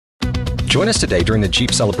Join us today during the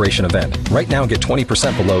Jeep Celebration event. Right now, get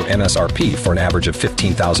 20% below MSRP for an average of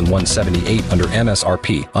 $15,178 under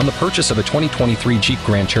MSRP on the purchase of a 2023 Jeep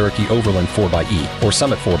Grand Cherokee Overland 4xE or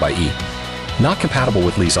Summit 4xE. Not compatible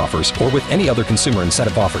with lease offers or with any other consumer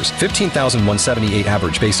incentive offers. $15,178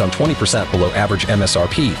 average based on 20% below average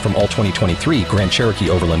MSRP from all 2023 Grand Cherokee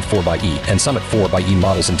Overland 4xE and Summit 4xE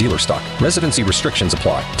models in dealer stock. Residency restrictions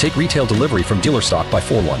apply. Take retail delivery from dealer stock by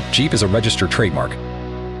 4/1. Jeep is a registered trademark.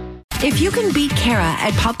 If you can beat Kara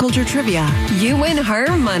at Pop Culture Trivia, you win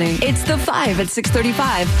her money. It's the 5 at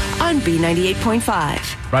 6:35 on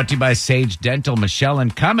B98.5. Brought to you by Sage Dental, Michelle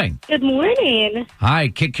and Cumming. Good morning. Hi,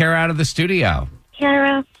 kick Kara out of the studio.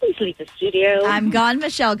 Kara, please leave the studio. I'm gone,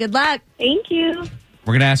 Michelle. Good luck. Thank you.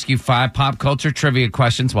 We're going to ask you 5 pop culture trivia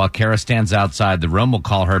questions while Kara stands outside the room. We'll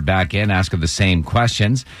call her back in, ask her the same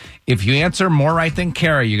questions. If you answer more right than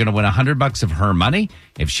Kara, you're going to win $100 of her money.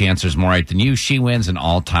 If she answers more right than you, she wins, and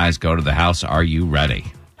all ties go to the house. Are you ready?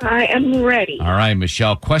 I am ready. All right,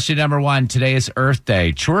 Michelle. Question number 1. Today is Earth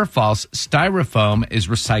Day. True or false, styrofoam is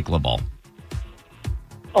recyclable?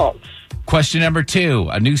 False. Question number 2.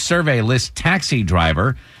 A new survey lists taxi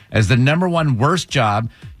driver as the number 1 worst job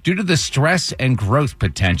due to the stress and growth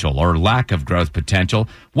potential or lack of growth potential.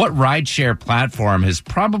 What rideshare platform has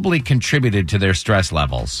probably contributed to their stress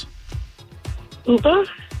levels? Uber?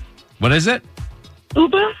 What is it?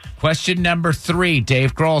 Uber? Question number 3.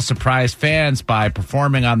 Dave Grohl surprised fans by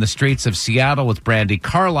performing on the streets of Seattle with Brandi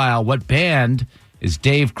Carlile. What band is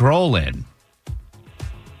Dave Grohl in?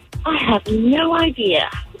 I have no idea.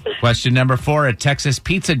 Question number 4. A Texas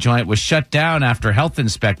pizza joint was shut down after health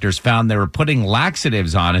inspectors found they were putting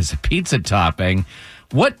laxatives on as a pizza topping.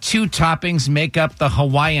 What 2 toppings make up the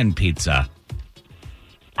Hawaiian pizza?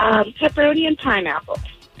 Pepperoni and pineapple.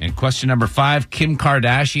 And question number 5. Kim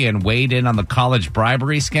Kardashian weighed in on the college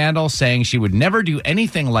bribery scandal, saying she would never do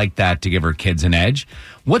anything like that to give her kids an edge.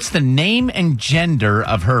 What's the name and gender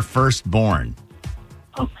of her firstborn?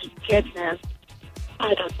 Oh, my goodness.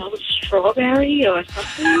 I don't know, strawberry or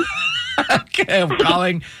something. Okay, I'm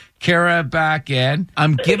calling Kara back in.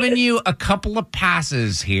 I'm giving you a couple of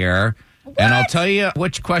passes here, and I'll tell you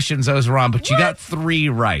which questions those were on, but you got 3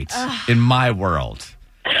 right in my world.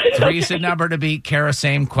 3 is the number to beat. Kara,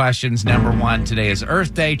 same questions. Number 1, today is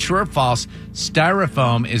Earth Day. True or false,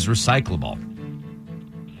 styrofoam is recyclable?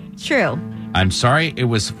 True. I'm sorry, it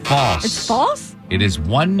was false. It's false? It is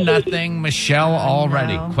 1-0, Michelle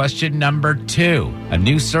already. No. Question number 2. A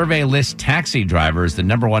new survey lists taxi drivers the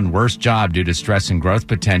number 1 worst job due to stress and growth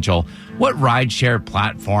potential. What rideshare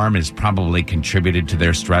platform has probably contributed to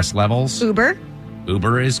their stress levels? Uber.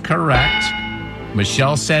 Uber is correct.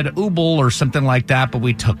 Michelle said Uble or something like that, but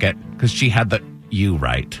we took it because she had the U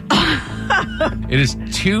right. It is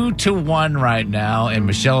 2-1 right now, and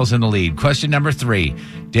Michelle's in the lead. Question number 3.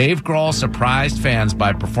 Dave Grohl surprised fans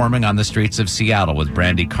by performing on the streets of Seattle with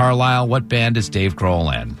Brandi Carlile. What band is Dave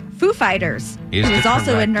Grohl in? Foo Fighters. Is He was the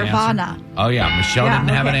also in correct Nirvana. answer. Oh, yeah. Michelle didn't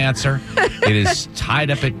have an answer. It is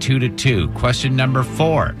tied up at 2-2. Question number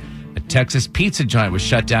 4. A Texas pizza joint was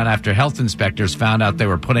shut down after health inspectors found out they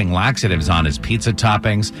were putting laxatives on as pizza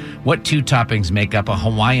toppings. What 2 toppings make up a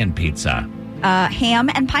Hawaiian pizza? Ham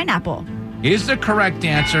and pineapple. Is the correct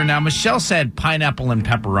answer. Now, Michelle said pineapple and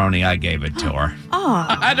pepperoni. I gave it to her. Oh.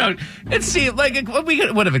 I don't. It seemed like we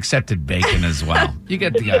would have accepted bacon as well. You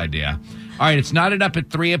get the idea. All right, it's knotted up at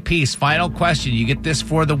 3 apiece. Final question. You get this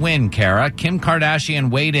for the win, Kara. Kim Kardashian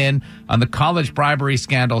weighed in on the college bribery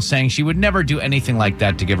scandal, saying she would never do anything like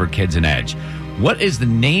that to give her kids an edge. What is the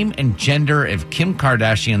name and gender of Kim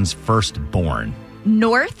Kardashian's firstborn?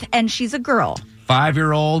 North, and she's a girl.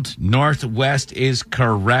 5-year-old Northwest is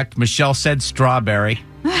correct. Michelle said strawberry.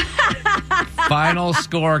 Final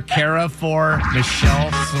score, Kara 4,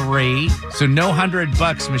 Michelle 3. So no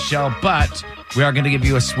 $100, Michelle, but we are going to give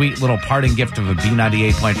you a sweet little parting gift of a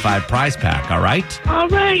B98.5 prize pack, all right? All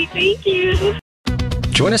right, thank you.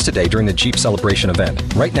 Join us today during the Jeep Celebration event.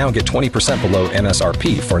 Right now, get 20% below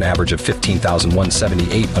MSRP for an average of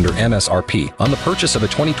 $15,178 under MSRP on the purchase of a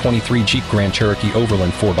 2023 Jeep Grand Cherokee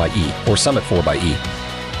Overland 4xE or Summit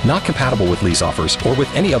 4xE. Not compatible with lease offers or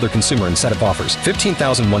with any other consumer incentive offers.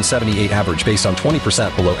 $15,178 average based on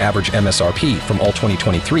 20% below average MSRP from all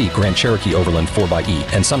 2023 Grand Cherokee Overland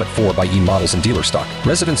 4xE and Summit 4xE models in dealer stock.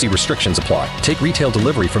 Residency restrictions apply. Take retail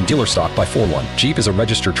delivery from dealer stock by 4/1. Jeep is a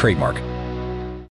registered trademark.